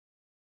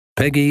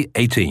Peggy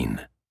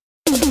 18.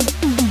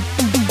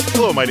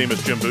 Hello, my name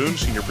is Jim Boone,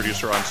 Senior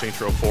Producer on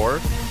Saints Row 4. We're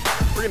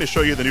going to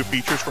show you the new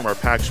features from our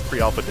PAX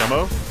pre-alpha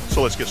demo,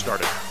 so let's get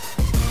started.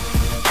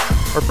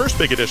 Our first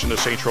big addition to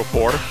Saints Row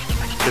 4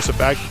 is the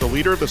fact that the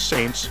leader of the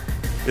Saints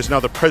is now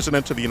the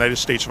President of the United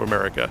States of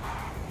America.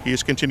 He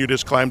has continued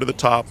his climb to the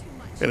top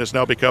and has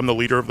now become the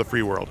leader of the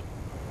free world.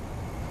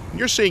 And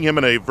you're seeing him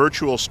in a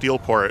virtual steel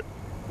port.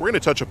 We're going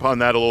to touch upon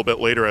that a little bit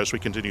later as we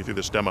continue through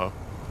this demo.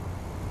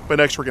 But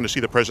next, we're going to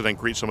see the President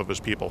greet some of his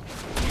people.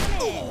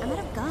 I'm out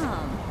of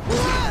gum.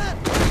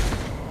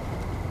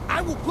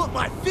 I will put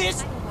my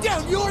fist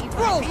down your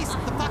throat! Piece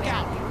the fuck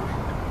out!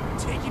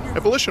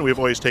 At Volition, we've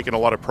always taken a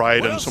lot of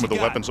pride in some of the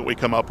weapons that we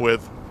come up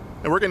with,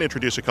 and we're going to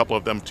introduce a couple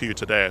of them to you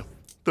today.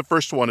 The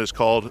first one is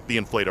called the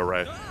Inflate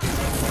Ray.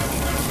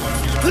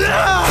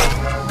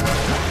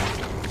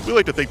 We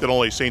like to think that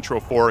only Saints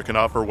Row 4 can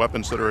offer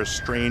weapons that are as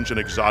strange and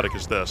exotic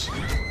as this.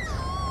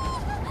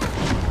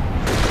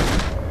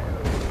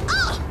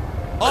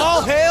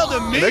 All hail to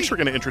me! Next, we're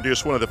going to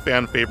introduce one of the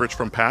fan favorites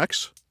from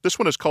PAX. This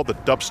one is called the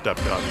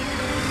Dubstep Gun.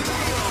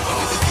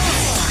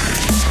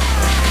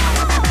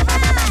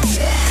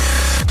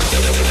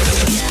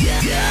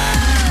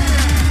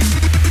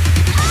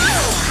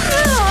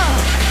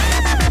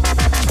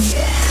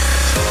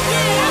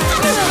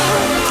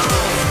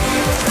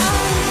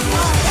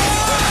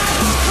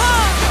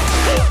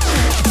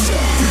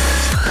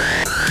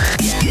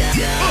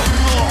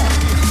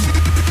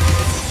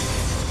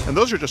 And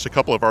those are just a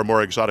couple of our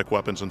more exotic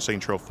weapons in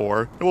Saints Row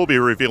 4, and we'll be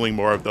revealing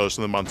more of those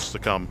in the months to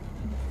come.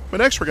 But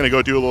next we're going to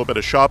go do a little bit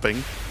of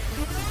shopping,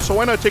 so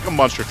why not take a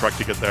monster truck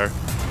to get there?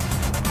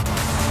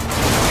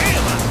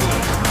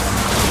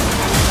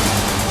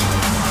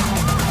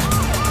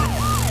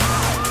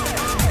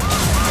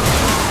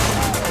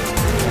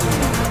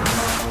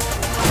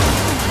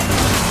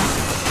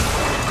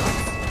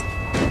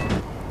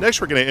 Next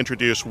we're going to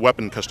introduce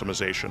weapon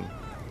customization.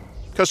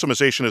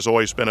 Customization has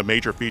always been a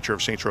major feature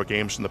of Saints Row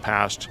games in the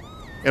past,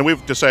 and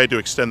we've decided to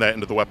extend that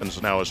into the weapons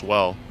now as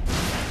well.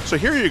 So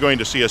here you're going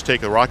to see us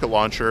take a rocket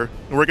launcher,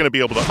 and we're going to be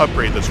able to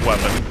upgrade this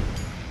weapon.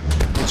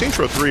 In Saints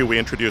Row 3, we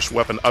introduced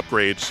weapon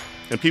upgrades,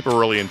 and people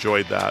really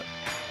enjoyed that.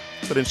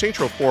 But in Saints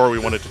Row 4, we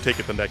wanted to take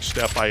it the next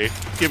step by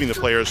giving the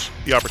players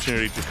the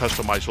opportunity to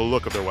customize the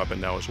look of their weapon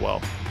now as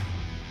well.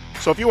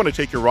 So if you want to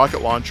take your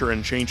rocket launcher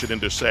and change it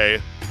into, say,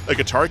 a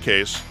guitar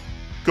case,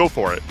 go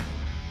for it.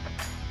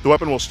 The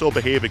weapon will still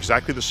behave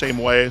exactly the same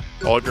way,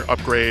 all of your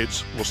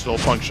upgrades will still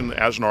function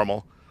as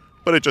normal,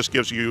 but it just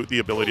gives you the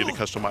ability to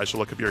customize the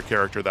look of your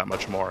character that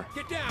much more.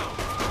 Get down!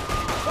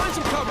 Find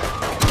some cover!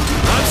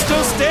 I'm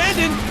still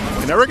standing!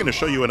 And now we're going to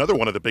show you another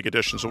one of the big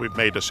additions that we've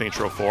made to Saints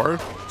Row 4.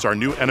 It's our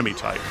new enemy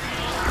type.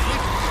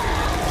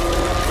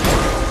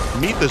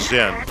 Meet the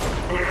Zen.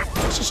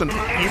 This is an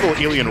evil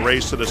alien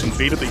race that has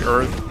invaded the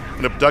Earth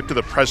and abducted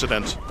the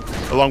President,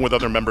 along with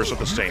other members of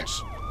the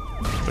Saints.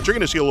 But you're going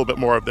to see a little bit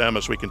more of them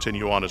as we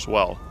continue on as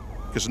well,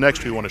 because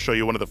next we want to show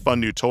you one of the fun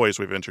new toys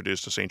we've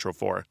introduced to Saints Row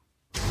 4.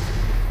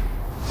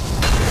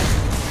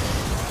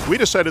 We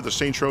decided that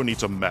Saints Row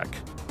needs a mech.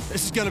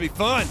 This is gonna be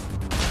fun!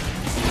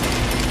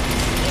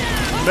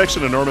 The mech's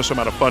an enormous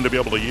amount of fun to be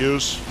able to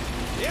use.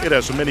 It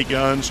has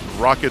miniguns,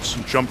 rockets,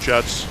 and jump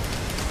jets.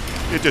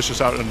 It dishes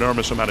out an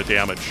enormous amount of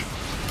damage.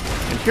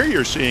 And here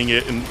you're seeing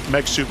it in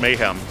Mech Suit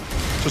Mayhem.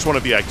 This is one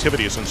of the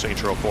activities in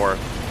Saints Row 4.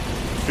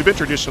 We've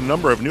introduced a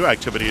number of new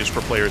activities for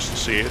players to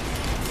see,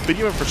 but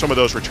even for some of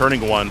those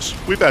returning ones,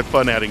 we've had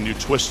fun adding new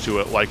twists to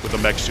it, like with the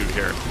mech suit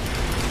here.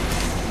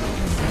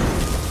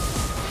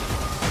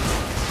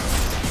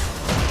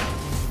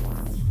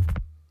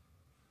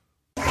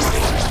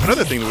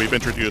 Another thing that we've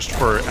introduced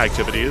for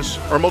activities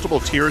are multiple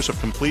tiers of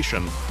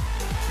completion.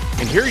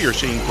 And here you're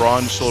seeing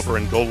bronze, silver,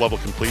 and gold level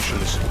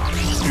completions.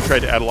 We've tried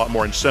to add a lot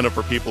more incentive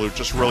for people who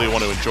just really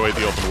want to enjoy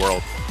the open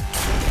world.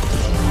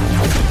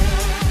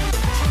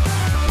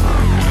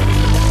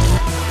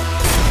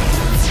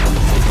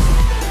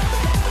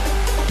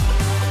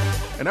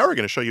 And now we're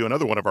going to show you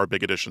another one of our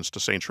big additions to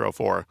Saints Row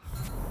 4.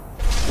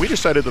 We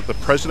decided that the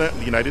President of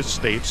the United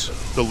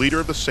States, the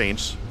leader of the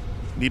Saints,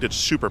 needed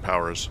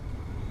superpowers.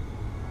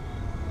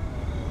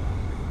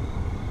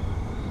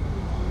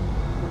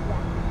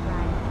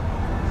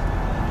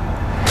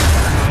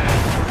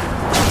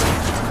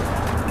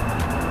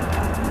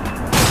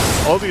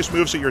 All these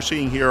moves that you're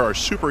seeing here are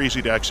super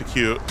easy to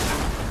execute.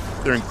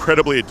 They're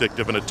incredibly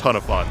addictive and a ton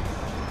of fun.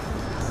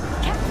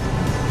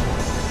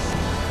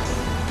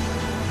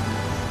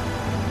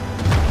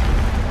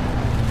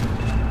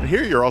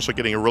 Here you're also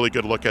getting a really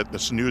good look at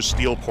this new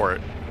steel port.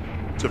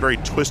 It's a very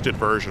twisted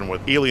version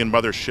with alien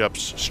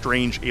motherships,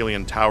 strange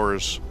alien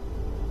towers,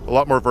 a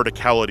lot more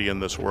verticality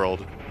in this world.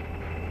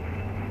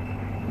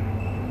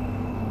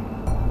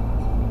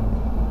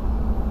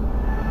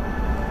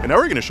 And now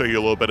we're going to show you a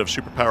little bit of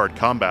superpowered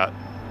combat.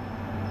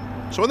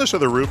 So on this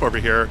other roof over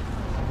here,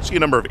 see a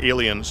number of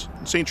aliens.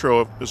 Saints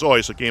Row is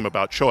always a game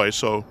about choice,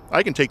 so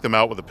I can take them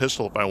out with a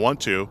pistol if I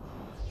want to.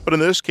 But in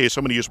this case,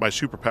 I'm going to use my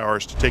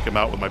superpowers to take them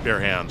out with my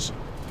bare hands.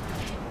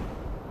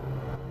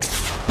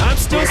 I'm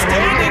still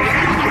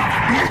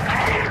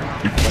standing!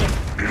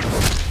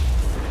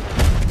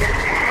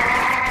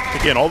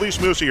 Again, all these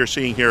moves that you're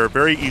seeing here are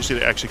very easy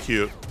to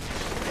execute.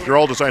 They're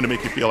all designed to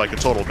make you feel like a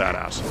total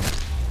badass.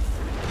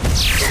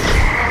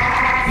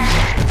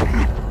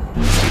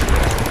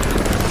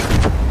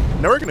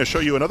 Now we're going to show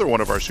you another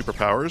one of our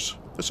superpowers.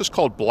 This is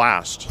called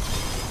Blast.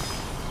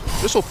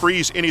 This will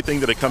freeze anything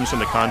that it comes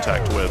into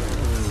contact with.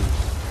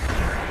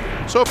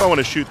 So if I want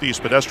to shoot these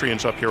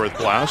pedestrians up here with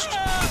Blast,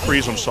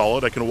 freeze them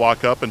solid, I can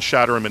walk up and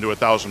shatter them into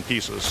 1,000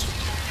 pieces.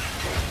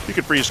 You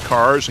can freeze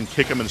cars and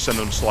kick them and send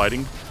them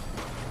sliding.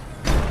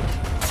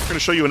 We're going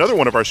to show you another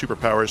one of our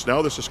superpowers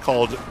now. This is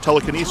called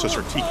Telekinesis,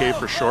 or TK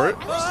for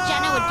short.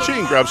 So you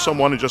can grab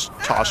someone and just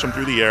toss them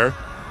through the air,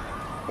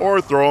 or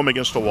throw them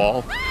against a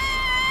wall.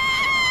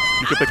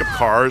 You can pick up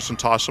cars and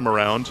toss them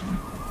around.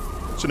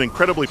 It's an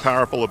incredibly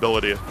powerful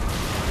ability.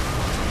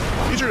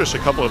 These are just a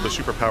couple of the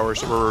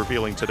superpowers that we're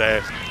revealing today.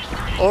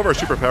 All of our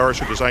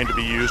superpowers are designed to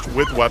be used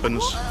with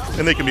weapons,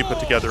 and they can be put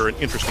together in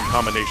interesting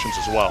combinations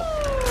as well.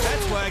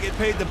 That's why I get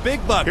paid the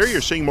big bucks. Here you're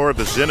seeing more of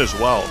the Zin as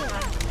well.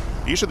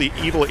 These are the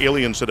evil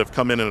aliens that have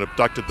come in and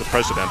abducted the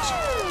president.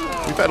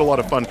 We've had a lot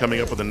of fun coming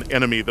up with an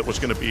enemy that was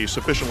going to be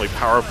sufficiently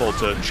powerful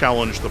to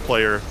challenge the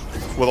player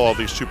with all of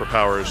these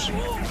superpowers.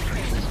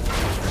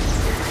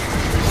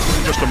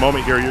 In just a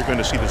moment here, you're going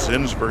to see the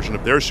Zin's version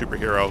of their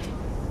superhero.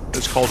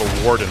 It's called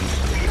a Warden.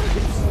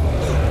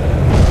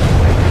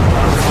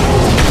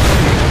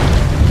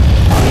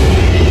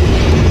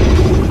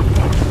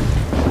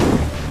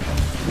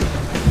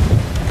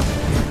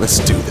 Let's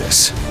do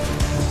this.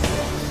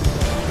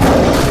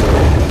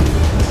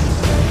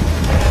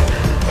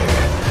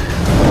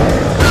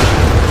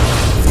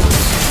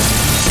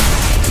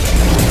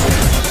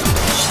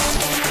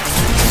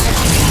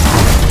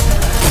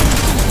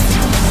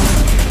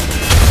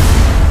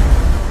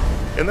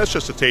 And that's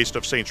just a taste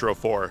of Saints Row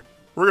 4.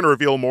 We're going to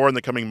reveal more in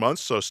the coming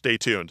months, so stay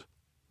tuned.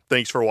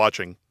 Thanks for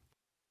watching.